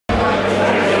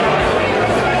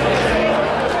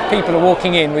people are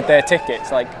walking in with their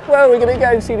tickets, like, well, we're going to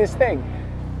go and see this thing.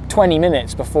 20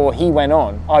 minutes before he went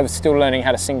on, I was still learning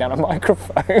how to sing down a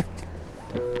microphone.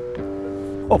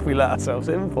 What we let ourselves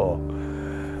in for?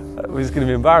 We're just going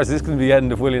to be embarrassed. This is going to be the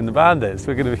end of Wille and the Bandits.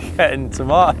 We're going to be getting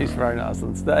tomatoes thrown at us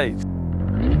on stage.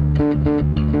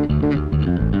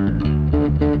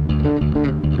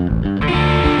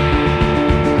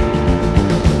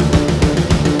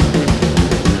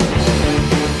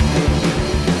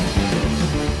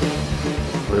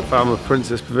 We're at Falmouth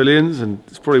Princess Pavilions, and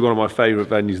it's probably one of my favourite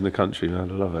venues in the country, man.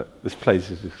 I love it. This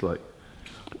place is just like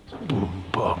boom,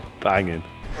 boom, banging.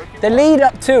 The lead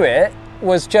up to it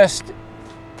was just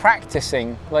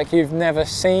practicing like you've never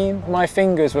seen. My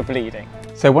fingers were bleeding.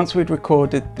 So once we'd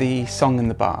recorded the song in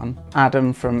the barn,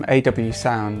 Adam from AW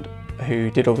Sound,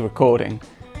 who did all the recording,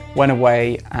 went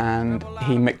away and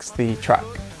he mixed the track.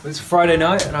 It's Friday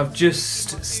night and I've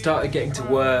just started getting to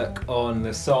work on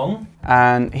the song.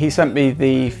 And he sent me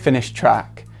the finished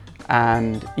track,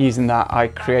 and using that I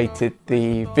created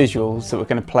the visuals that were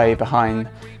going to play behind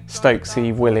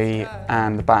Stokesy, Wille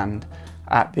and the band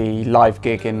at the live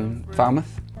gig in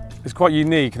Falmouth. It's quite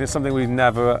unique, and it's something we've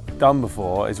never done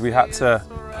before, is we had to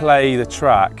play the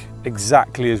track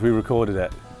exactly as we recorded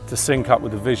it to sync up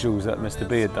with the visuals that Mr.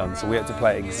 B had done, so we had to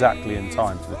play it exactly in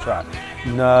time for the track.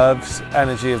 Nerves,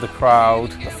 energy of the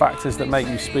crowd, the factors that make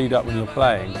you speed up when you're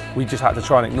playing, we just had to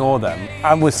try and ignore them.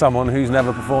 And with someone who's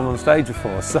never performed on stage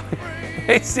before, so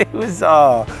it was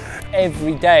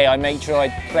Every day I made sure I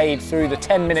played through the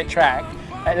 10-minute track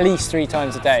at least 3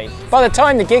 times a day. By the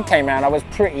time the gig came around, I was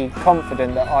pretty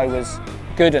confident that I was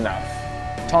good enough,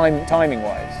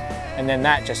 timing-wise. And then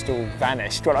that just all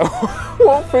vanished when I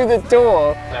walked through the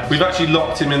door. We've actually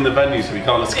locked him in the venue so he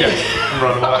can't escape and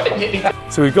run away.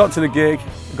 So we got to the gig,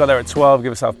 we got there at 12,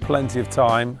 give ourselves plenty of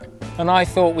time. And I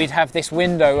thought we'd have this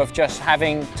window of just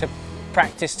having to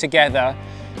practice together.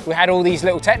 We had all these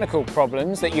little technical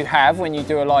problems that you have when you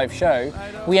do a live show.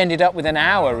 We ended up with an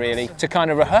hour really to kind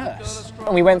of rehearse.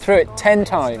 And we went through it 10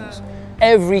 times.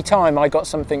 Every time I got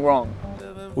something wrong.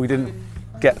 We didn't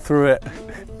get through it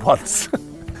once.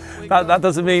 That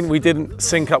doesn't mean we didn't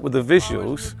sync up with the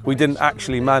visuals. We didn't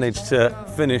actually manage to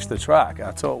finish the track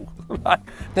at all.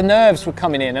 The nerves were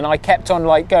coming in and I kept on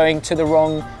like going to the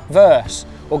wrong verse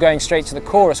or going straight to the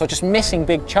chorus or just missing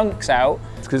big chunks out.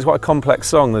 It's because it's quite a complex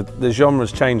song. The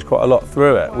genres changed quite a lot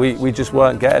through it. We just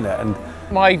weren't getting it. And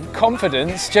my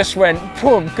confidence just went,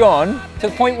 boom, gone, to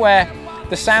the point where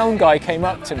the sound guy came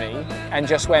up to me and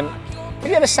just went, have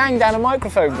you ever sang down a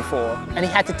microphone before? And he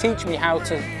had to teach me how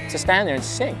to stand there and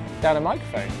sing down a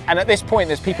microphone. And at this point,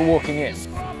 there's people walking in.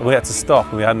 We had to stop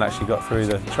and we hadn't actually got through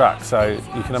the track. So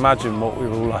you can imagine what we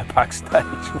were all like backstage.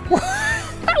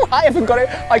 I haven't got it,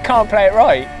 I can't play it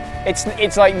right.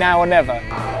 It's like now or never.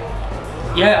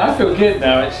 Yeah, I feel good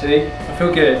now actually. I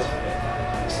feel good.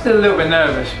 Still a little bit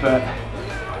nervous, but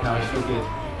no, I feel good.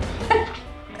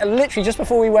 Literally just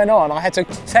before we went on, I had to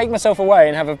take myself away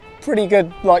and have a pretty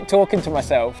good like talking to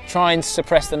myself, try and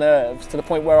suppress the nerves to the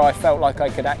point where I felt like I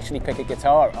could actually pick a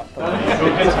guitar up.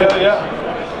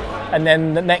 And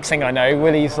then the next thing I know,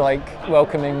 Willie's like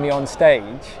welcoming me on stage.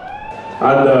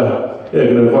 And yeah, going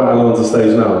to invite Alan onto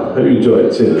stage now. Hope you enjoy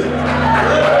it. Cheers.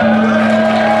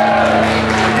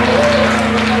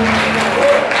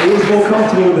 He was more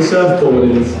comfortable with the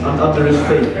surfboard under his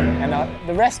feet. And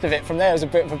the rest of it from there was a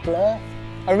bit of a blur.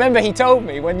 I remember he told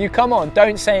me, when you come on,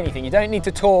 don't say anything, you don't need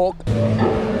to talk.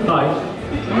 Hi.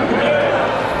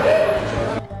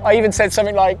 I even said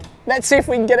something like, let's see if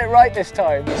we can get it right this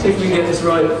time. See if we can get this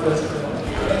right first.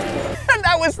 And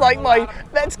that was like my,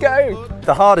 let's go.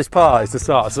 The hardest part is to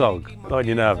start a song when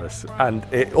you're nervous, and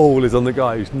it all is on the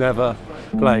guy who's never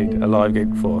played a live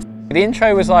gig before. The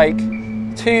intro was like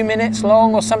 2 minutes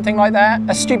long or something like that.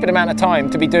 A stupid amount of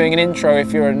time to be doing an intro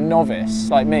if you're a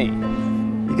novice like me.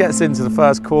 He gets into the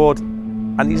first chord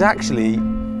and he's actually,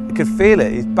 you could feel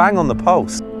it, he's bang on the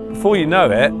pulse. Before you know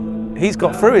it, he's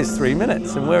got through his 3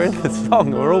 minutes and we're in the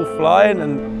song, we're all flying.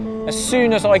 And as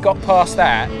soon as I got past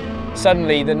that,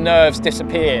 suddenly the nerves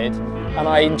disappeared and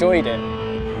I enjoyed it.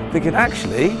 Thinking,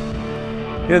 actually,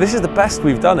 this is the best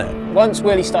we've done it. Once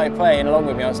Willie started playing along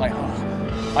with me, I was like,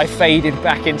 oh, I faded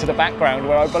back into the background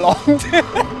where I belonged,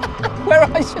 where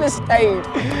I should have stayed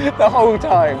the whole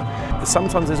time.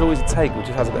 Sometimes there's always a take which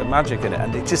just has a bit of magic in it,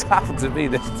 and it just happened to be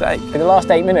this take. The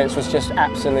last 8 minutes was just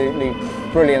absolutely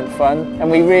brilliant fun, and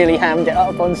we really hammed it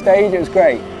up on stage. It was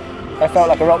great. I felt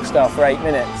like a rock star for 8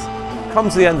 minutes.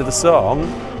 Come to the end of the song,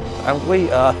 and we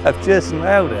have just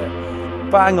nailed it.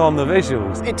 Bang on the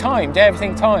visuals. It timed,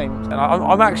 everything timed. And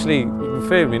I'm actually, you can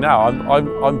feel me now,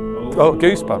 I'm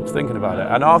goosebumps thinking about it.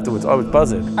 And afterwards, I was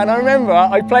buzzing. And I remember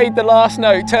I played the last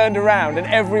note, turned around, and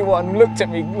everyone looked at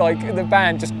me like the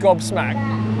band just gobsmacked.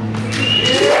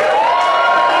 Thank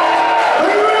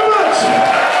you very much!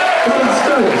 Alan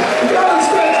Stokes. Alan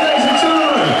Stokes, ladies and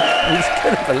gentlemen. We just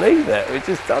couldn't believe it. We'd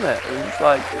just done it. It was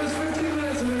like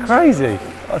crazy.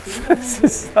 It's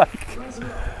just like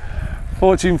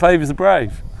fortune favours the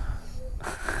brave.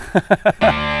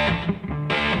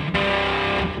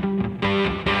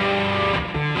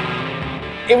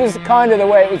 It was kind of the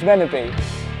way it was meant to be.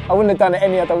 I wouldn't have done it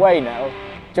any other way now.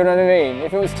 Do you know what I mean?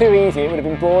 If it was too easy, it would have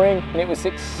been boring, and it was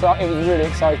really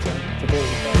exciting to do.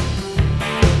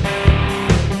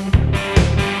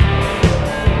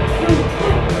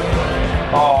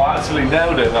 Oh, absolutely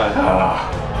nailed it though.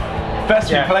 Best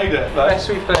we played it though. Best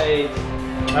we played.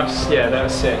 That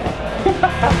was sick.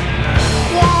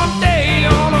 One day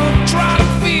on a trot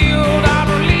field, I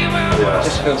believe it. I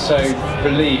just feel so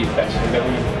relieved actually that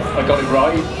I got it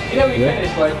right. You know, we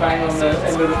finished like bang on the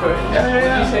end of the foot. Yeah.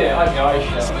 Did you see it? I think I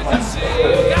shot.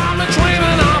 Got me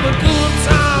dreaming of a good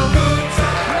time.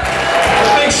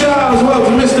 A big shout out as well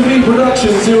to Mr. B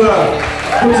Productions who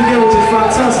put together this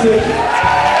fantastic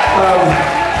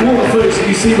water footage that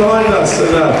you see behind us.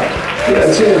 And yeah,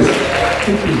 cheers.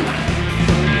 Thank you.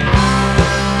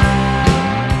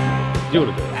 You're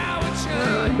the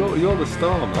You're the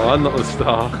star, man. Oh, I'm not the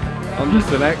star. I'm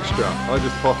just an extra. I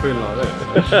just pop in like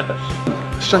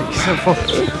this. Shake yourself off.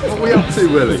 What are we up to,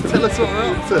 Willie? Tell us what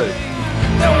we're up to.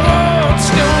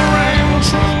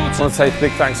 I want to say a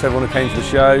big thanks to everyone who came to the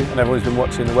show and everyone who's been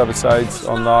watching the webisodes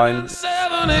online.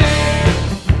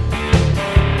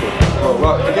 Oh,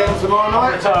 right, again tomorrow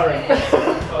night? Retiring.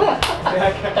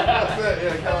 That's it,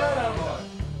 yeah, come on.